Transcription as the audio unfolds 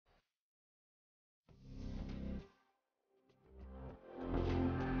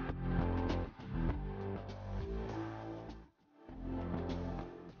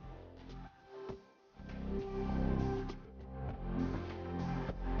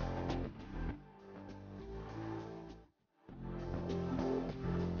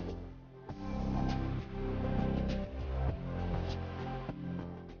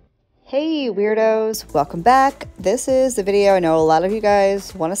Hey weirdos, welcome back. This is the video I know a lot of you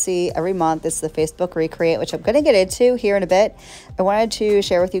guys want to see every month. It's the Facebook recreate, which I'm going to get into here in a bit. I wanted to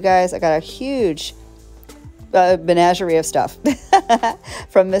share with you guys, I got a huge menagerie of stuff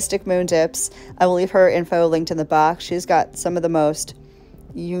from Mystic Moon Dips. I will leave her info linked in the box. She's got some of the most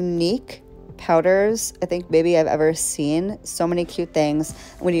unique powders I think maybe I've ever seen. So many cute things.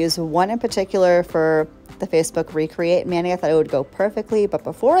 I'm going to use one in particular for the Facebook recreate Manny. I thought it would go perfectly, but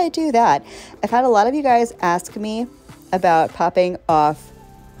before I do that, I've had a lot of you guys ask me about popping off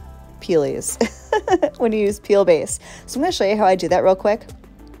peelies when you use peel base. So I'm going to show you how I do that real quick.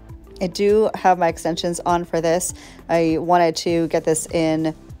 I do have my extensions on for this. I wanted to get this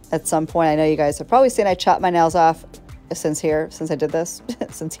in at some point. I know you guys have probably seen I chopped my nails off since I did this,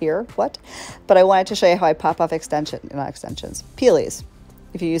 what? But I wanted to show you how I pop off peelies.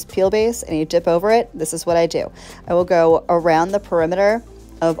 If you use peel base and you dip over it, this is what I do. I will go around the perimeter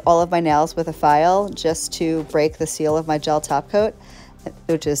of all of my nails with a file just to break the seal of my gel top coat,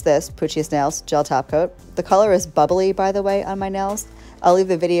 which is this, Poochie's Nails Gel Top Coat. The color is bubbly, by the way, on my nails. I'll leave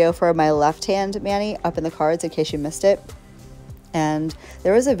the video for my left hand Manny up in the cards in case you missed it. And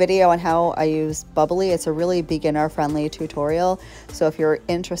there is a video on how I use bubbly. It's a really beginner-friendly tutorial. So if you're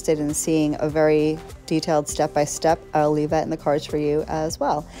interested in seeing a very detailed step-by-step, I'll leave that in the cards for you as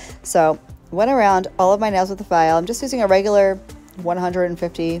well. So went around all of my nails with the file. I'm just using a regular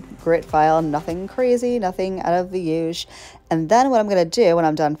 150 grit file, nothing crazy, nothing out of the usual. And then what I'm going to do when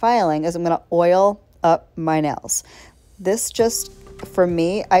I'm done filing is I'm going to oil up my nails. This just, for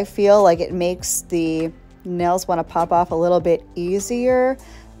me, I feel like it makes the nails want to pop off a little bit easier.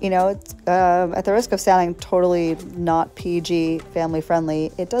 You know, it's, at the risk of sounding totally not PG family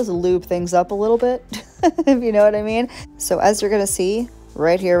friendly, it does lube things up a little bit, if you know what I mean. So as you're going to see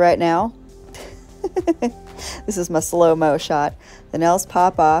right here, right now, this is my slow-mo shot. The nails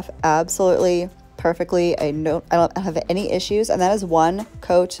pop off absolutely perfectly. I don't have any issues, and that is one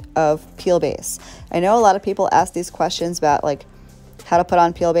coat of peel base. I know a lot of people ask these questions about like how to put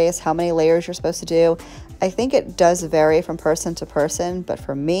on peel base, how many layers you're supposed to do. I think it does vary from person to person, but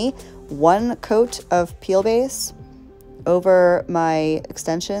for me, one coat of peel base over my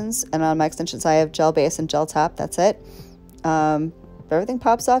extensions, and on my extensions I have gel base and gel top, that's it. Everything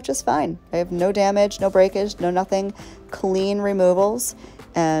pops off just fine. I have no damage, no breakage, no nothing, clean removals,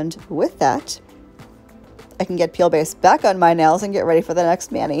 and with that, I can get peel base back on my nails and get ready for the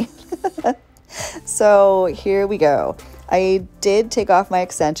next mani. So here we go. I did take off my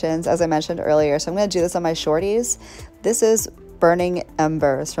extensions, as I mentioned earlier, so I'm going to do this on my shorties. This is Burning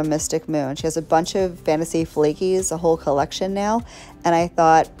Embers from Mystic Moon. She has a bunch of fantasy flakies, a whole collection now, and I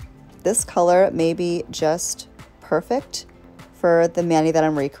thought this color may be just perfect for the mani that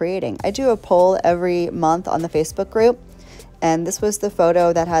I'm recreating. I do a poll every month on the Facebook group, and this was the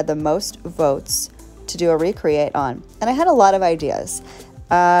photo that had the most votes to do a recreate on, and I had a lot of ideas.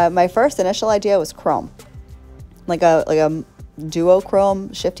 My first initial idea was chrome. Like a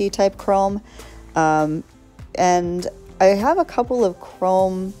duochrome, shifty type chrome, and I have a couple of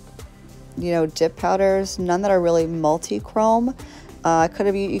chrome, dip powders. None that are really multi-chrome.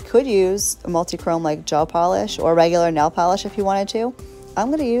 You could use a multi-chrome like gel polish or regular nail polish if you wanted to. I'm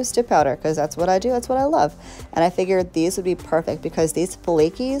going to use dip powder because that's what I do. That's what I love, and I figured these would be perfect because these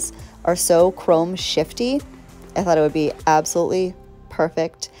flakies are so chrome shifty. I thought it would be absolutely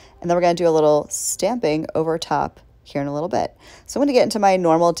perfect. And then we're going to do a little stamping over top here in a little bit. So I'm going to get into my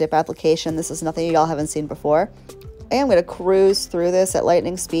normal dip application. This is nothing y'all haven't seen before. And I'm going to cruise through this at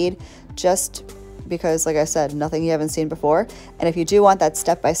lightning speed just because, like I said, nothing you haven't seen before. And if you do want that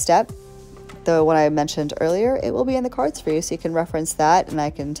step-by-step, the one I mentioned earlier, it will be in the cards for you so you can reference that and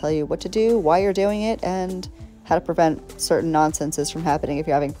I can tell you what to do, why you're doing it, and how to prevent certain nonsenses from happening if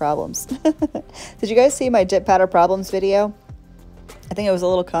you're having problems. Did you guys see my dip powder problems video? I think it was a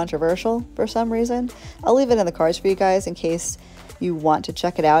little controversial for some reason. I'll leave it in the cards for you guys in case you want to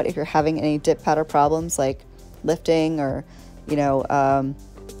check it out if you're having any dip powder problems like lifting or,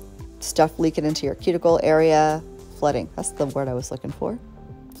 stuff leaking into your cuticle area. Flooding. That's the word I was looking for.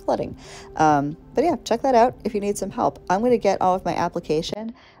 Flooding. But yeah, check that out if you need some help. I'm going to get on with my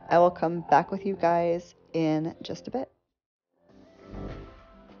application. I will come back with you guys in just a bit.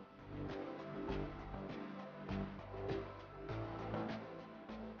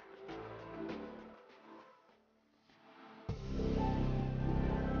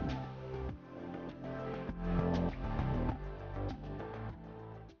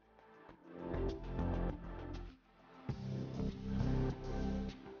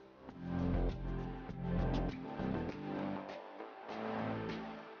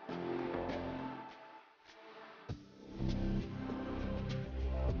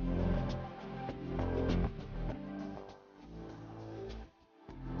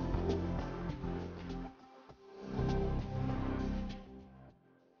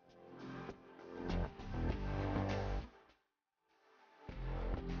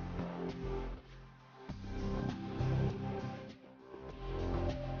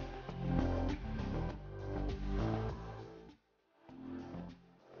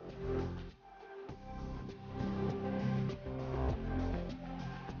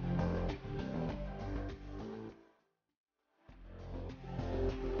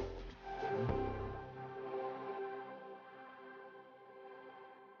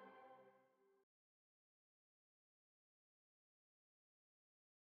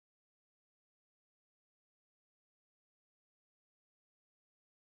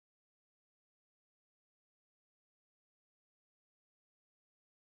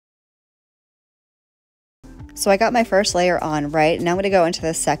 So I got my first layer on, right? Now I'm going to go into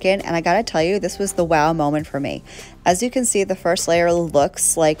the second, and I got to tell you, this was the wow moment for me. As you can see, the first layer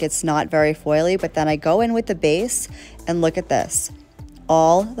looks like it's not very foily, but then I go in with the base and look at this.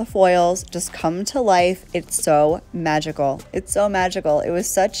 All the foils just come to life. It's so magical. It's so magical. It was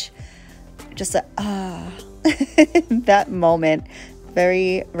such just a that moment,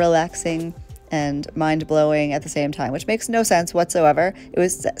 very relaxing and mind-blowing at the same time, which makes no sense whatsoever. It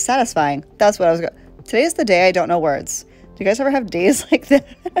was satisfying. That's what I was going. Today is the day I don't know words. Do you guys ever have days like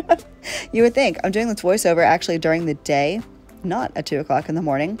that? You would think I'm doing this voiceover actually during the day, not at 2 o'clock in the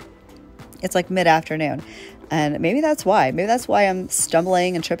morning. It's like mid-afternoon. And maybe that's why. Maybe that's why I'm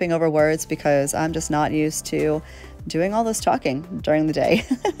stumbling and tripping over words, because I'm just not used to doing all this talking during the day.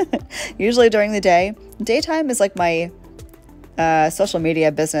 Usually during the day, daytime is like my social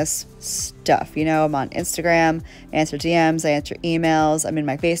media business stuff. You know, I'm on Instagram, I answer DMs, I answer emails, I'm in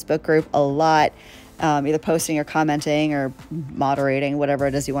my Facebook group a lot. Either posting or commenting or moderating, whatever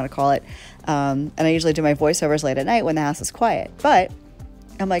it is you want to call it. And I usually do my voiceovers late at night when the house is quiet. But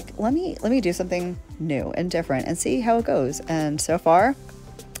I'm like, let me do something new and different and see how it goes. And so far,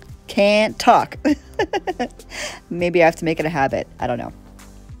 can't talk. Maybe I have to make it a habit. I don't know.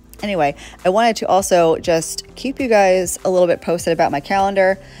 Anyway, I wanted to also just keep you guys a little bit posted about my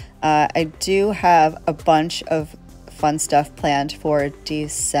calendar. I do have a bunch of fun stuff planned for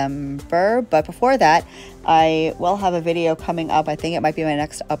December, but before that I will have a video coming up. I think it might be my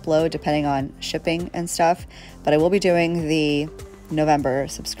next upload depending on shipping and stuff, but I will be doing the November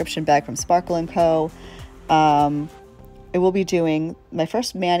subscription bag from Sparkle & Co. I will be doing my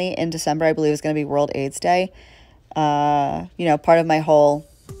first mani in December. I believe is going to be World AIDS Day. You know, part of my whole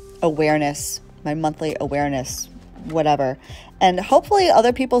awareness, my monthly awareness, whatever. And hopefully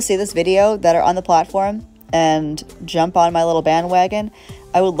other people see this video that are on the platform and jump on my little bandwagon.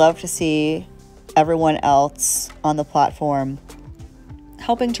 I would love to see everyone else on the platform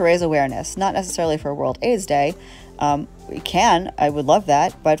helping to raise awareness, not necessarily for World AIDS Day. We can, I would love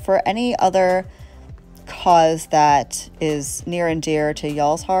that, but for any other cause that is near and dear to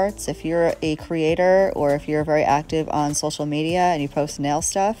y'all's hearts. If you're a creator or if you're very active on social media and you post nail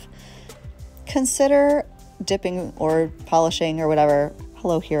stuff, consider dipping or polishing or whatever.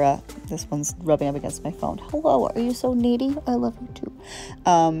 Hello, Hira. This one's rubbing up against my phone. Hello, are you so needy? I love you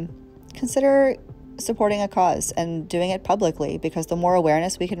too. Consider supporting a cause and doing it publicly, because the more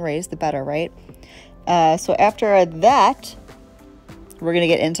awareness we can raise, the better, right? So after that, we're going to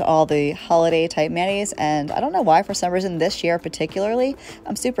get into all the holiday type manis, and I don't know why, for some reason this year particularly,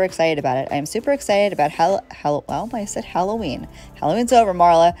 I'm super excited about it. I am super excited about I said Halloween. Halloween's over,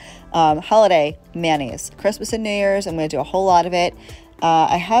 Marla. Holiday manis, Christmas and New Year's. I'm going to do a whole lot of it.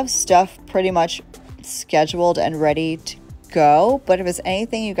 I have stuff pretty much scheduled and ready to go, but if it's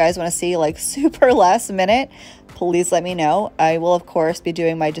anything you guys want to see like super last minute, please let me know. I will of course be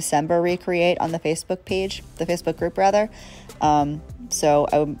doing my December recreate on the Facebook page, the Facebook group rather. So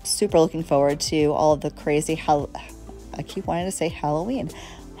I'm super looking forward to all of the crazy I keep wanting to say Halloween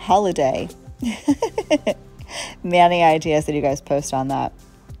holiday mani ideas that you guys post on that.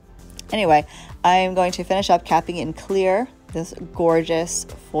 Anyway, I'm going to finish up capping in clear this gorgeous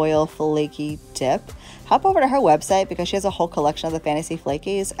foil flaky dip. Hop over to her website because she has a whole collection of the fantasy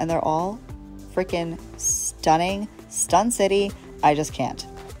flakies and they're all freaking stunning. Stun City. I just can't.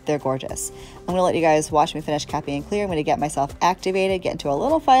 They're gorgeous. I'm going to let you guys watch me finish capping and clear. I'm going to get myself activated, get into a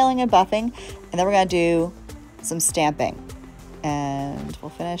little filing and buffing, and then we're going to do some stamping. And we'll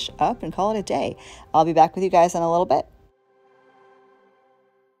finish up and call it a day. I'll be back with you guys in a little bit.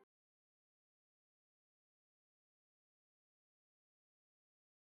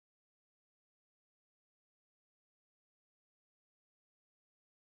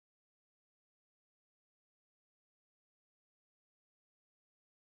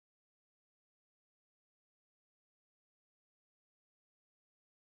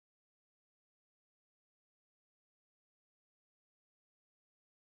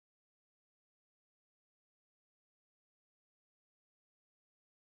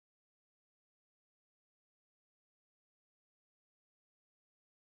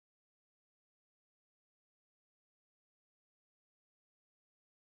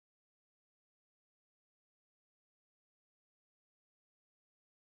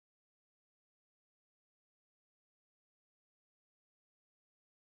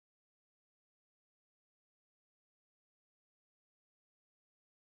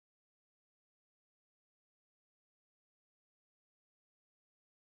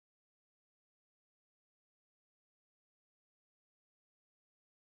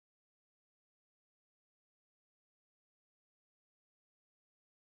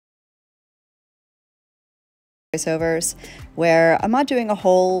 voiceovers where I'm not doing a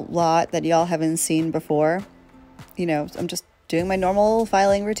whole lot that y'all haven't seen before. You know, I'm just doing my normal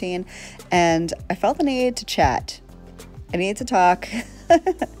filing routine, and I felt the need to chat. I need to talk.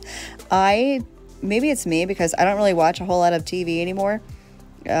 Maybe it's me because I don't really watch a whole lot of TV anymore.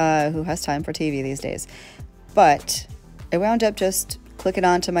 Who has time for TV these days? But I wound up just clicking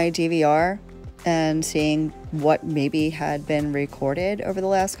onto my DVR and seeing what maybe had been recorded over the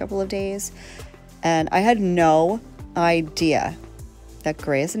last couple of days. And I had no idea that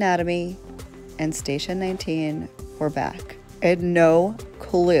Grey's Anatomy and Station 19 were back. I had no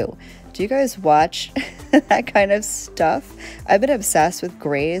clue. Do you guys watch that kind of stuff? I've been obsessed with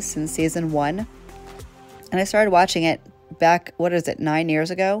Grey's since season 1. And I started watching it back, 9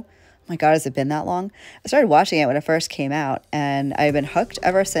 years ago? Oh my God, has it been that long? I started watching it when it first came out, and I've been hooked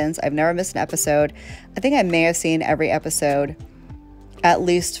ever since. I've never missed an episode. I think I may have seen every episode at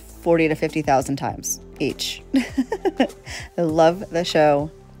least 40 to 50,000 times each. I love the show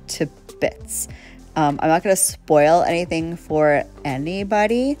to bits. I'm not going to spoil anything for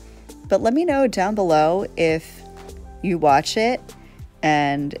anybody, but let me know down below if you watch it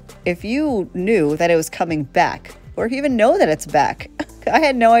and if you knew that it was coming back, or if you even know that it's back. I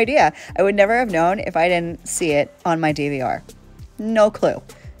had no idea. I would never have known if I didn't see it on my DVR. No clue.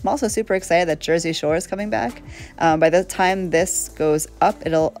 I'm also super excited that Jersey Shore is coming back. By the time this goes up,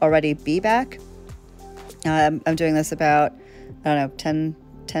 it'll already be back. I'm doing this about, I don't know,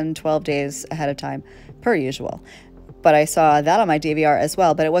 10, 12 days ahead of time, per usual. But I saw that on my DVR as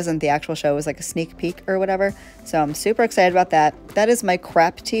well, but it wasn't the actual show. It was like a sneak peek or whatever. So I'm super excited about that. That is my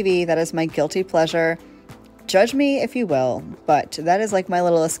crap TV. That is my guilty pleasure. Judge me if you will, but that is like my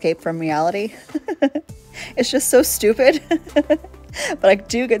little escape from reality. It's just so stupid. But I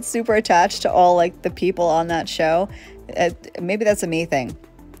do get super attached to all like the people on that show. Maybe that's a me thing.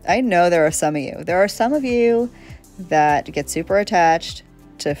 I know there are some of you. There are some of you that get super attached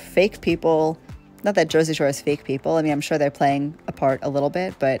to fake people. Not that Jersey Shore is fake people. I mean, I'm sure they're playing a part a little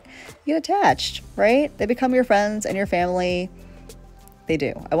bit, but you get attached, right? They become your friends and your family. They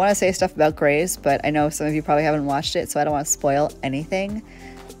do. I want to say stuff about Grey's, but I know some of you probably haven't watched it, so I don't want to spoil anything.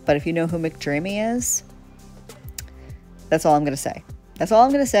 But if you know who McDreamy is, that's all I'm going to say. That's all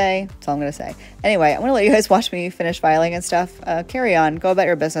I'm going to say. That's all I'm going to say. Anyway, I'm going to let you guys watch me finish filing and stuff. Carry on. Go about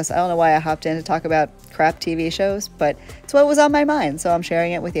your business. I don't know why I hopped in to talk about crap TV shows, but it's what was on my mind, so I'm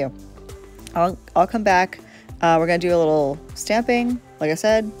sharing it with you. I'll come back. We're going to do a little stamping. Like I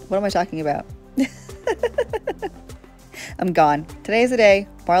said, what am I talking about? I'm gone. Today's the day.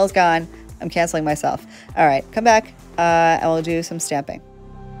 Marla's gone. I'm canceling myself. All right, come back and we'll do some stamping.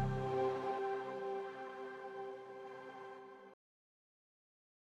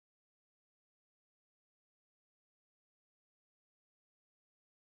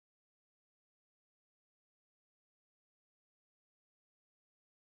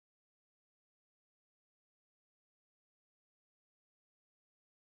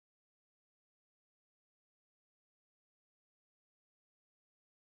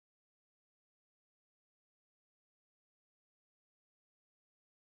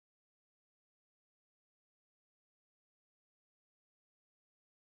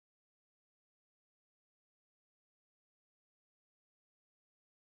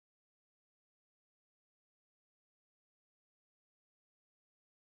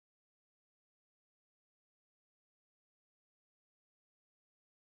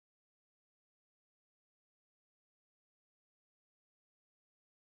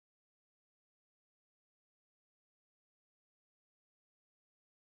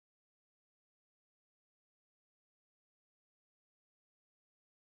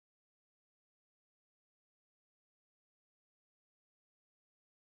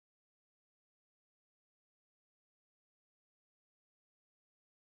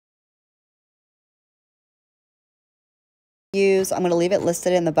 I'm going to leave it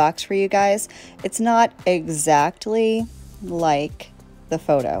listed in the box for you guys. It's not exactly like the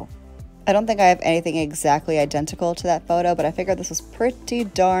photo. I don't think I have anything exactly identical to that photo, but I figured this was pretty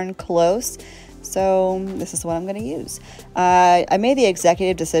darn close. So this is what I'm going to use. I made the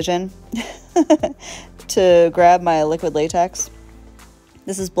executive decision to grab my liquid latex.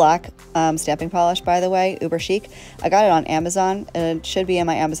 This is black stamping polish, by the way, uber chic. I got it on Amazon, and it should be in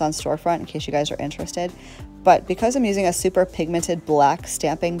my Amazon storefront in case you guys are interested. But because I'm using a super pigmented black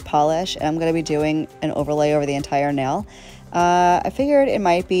stamping polish, and I'm going to be doing an overlay over the entire nail, I figured it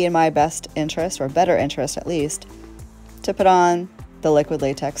might be in my best interest, or better interest at least, to put on the liquid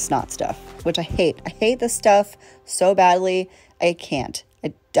latex snot stuff, which I hate. I hate this stuff so badly. I can't.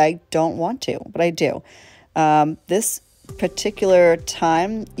 I don't want to, but I do. This particular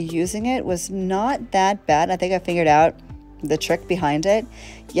time using it was not that bad. I think I figured out the trick behind it.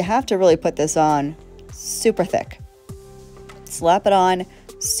 You have to really put this on super thick. Slap it on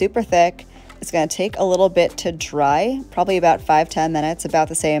super thick. It's going to take a little bit to dry, probably about 5-10 minutes, about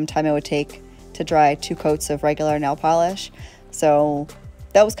the same time it would take to dry 2 coats of regular nail polish. So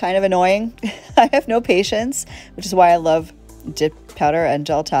that was kind of annoying. I have no patience, which is why I love dip powder and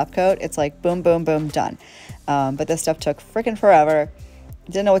gel top coat. It's like boom, boom, boom, done. But this stuff took freaking forever.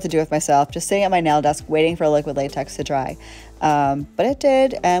 Didn't know what to do with myself, just sitting at my nail desk waiting for liquid latex to dry. But it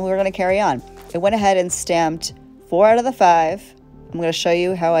did, and we were going to carry on. I went ahead and stamped 4 out of the 5. I'm going to show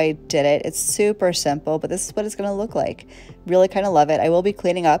you how I did it. It's super simple, but this is what it's going to look like. Really kind of love it. I will be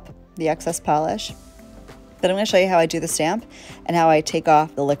cleaning up the excess polish. Then I'm going to show you how I do the stamp and how I take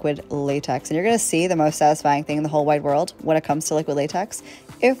off the liquid latex. And you're going to see the most satisfying thing in the whole wide world when it comes to liquid latex,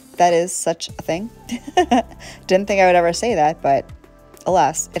 if that is such a thing. Didn't think I would ever say that, but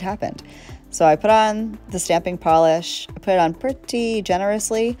alas, it happened. So I put on the stamping polish, I put it on pretty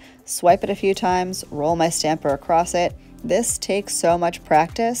generously, swipe it a few times, roll my stamper across it. This takes so much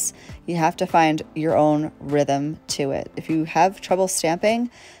practice. You have to find your own rhythm to it. If you have trouble stamping,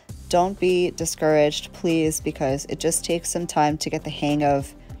 don't be discouraged, please, because it just takes some time to get the hang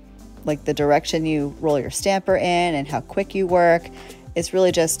of like the direction you roll your stamper in and how quick you work. It's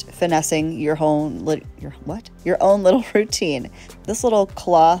really just finessing your own little routine. This little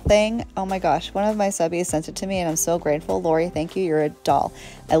claw thing, oh my gosh, one of my subbies sent it to me and I'm so grateful. Lori, thank you, you're a doll.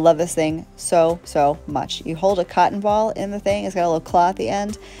 I love this thing so much. You hold a cotton ball in the thing, it's got a little claw at the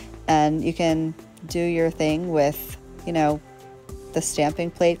end, and you can do your thing with, you know, the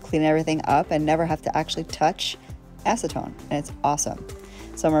stamping plate, clean everything up, and never have to actually touch acetone, and it's awesome.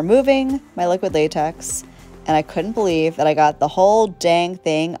 So I'm removing my liquid latex, and I couldn't believe that I got the whole dang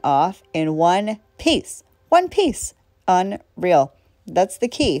thing off in one piece. One piece. Unreal. That's the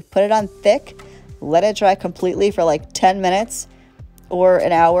key. Put it on thick, let it dry completely for like 10 minutes or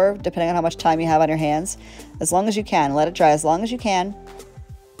an hour, depending on how much time you have on your hands. As long as you can. Let it dry as long as you can.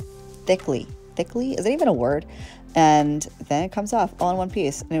 Thickly. Thickly? Is it even a word? And then it comes off all in one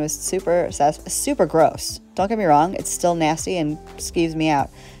piece. And it was super gross. Don't get me wrong. It's still nasty and skeeves me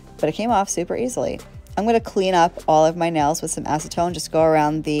out. But it came off super easily. I'm going to clean up all of my nails with some acetone. Just go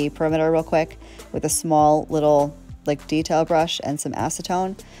around the perimeter real quick with a small little like detail brush and some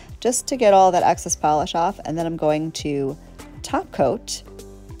acetone just to get all that excess polish off. And then I'm going to top coat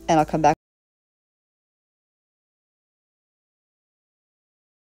and I'll come back.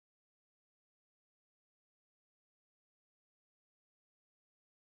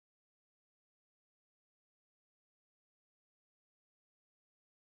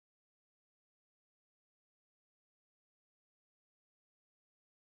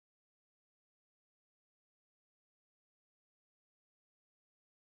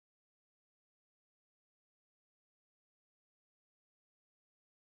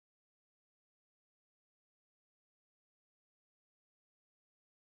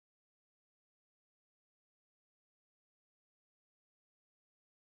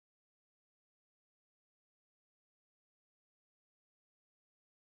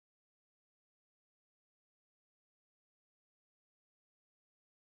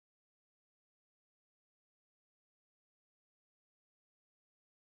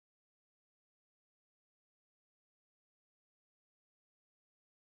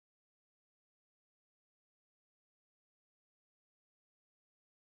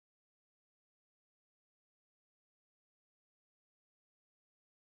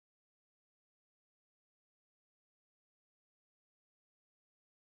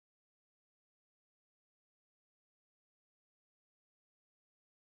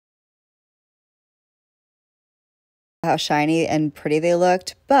 How shiny and pretty they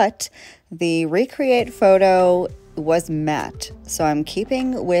looked, but the Recreate photo was matte. So I'm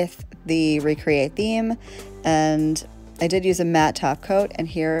keeping with the Recreate theme, and I did use a matte top coat, and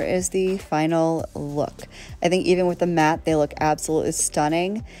here is the final look. I think even with the matte, they look absolutely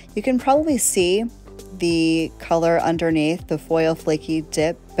stunning. You can probably see the color underneath the foil flaky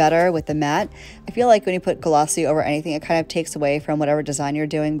dip better with the matte. I feel like when you put glossy over anything, it kind of takes away from whatever design you're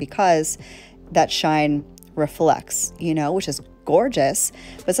doing because that shine reflects, you know, which is gorgeous,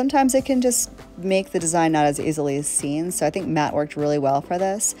 but sometimes it can just make the design not as easily seen. So I think matte worked really well for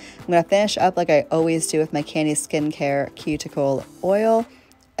this. I'm going to finish up like I always do with my Candi Skincare Cuticle Oil.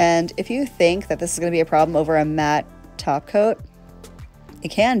 And if you think that this is going to be a problem over a matte top coat, it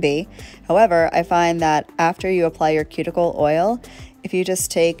can be. However, I find that after you apply your cuticle oil, if you just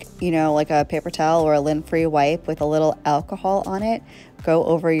take, you know, like a paper towel or a lint-free wipe with a little alcohol on it, go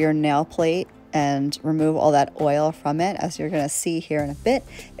over your nail plate and remove all that oil from it. As you're going to see here in a bit,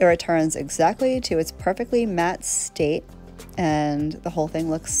 it returns exactly to its perfectly matte state, and the whole thing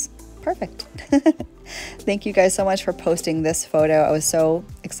looks perfect. Thank you guys so much for posting this photo. I was so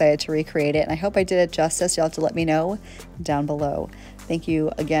excited to recreate it, and I hope I did it justice. You'll have to let me know down below. Thank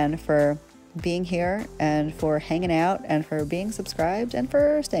you again for being here and for hanging out and for being subscribed and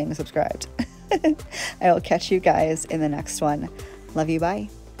for staying subscribed. I will catch you guys in the next one. Love you. Bye.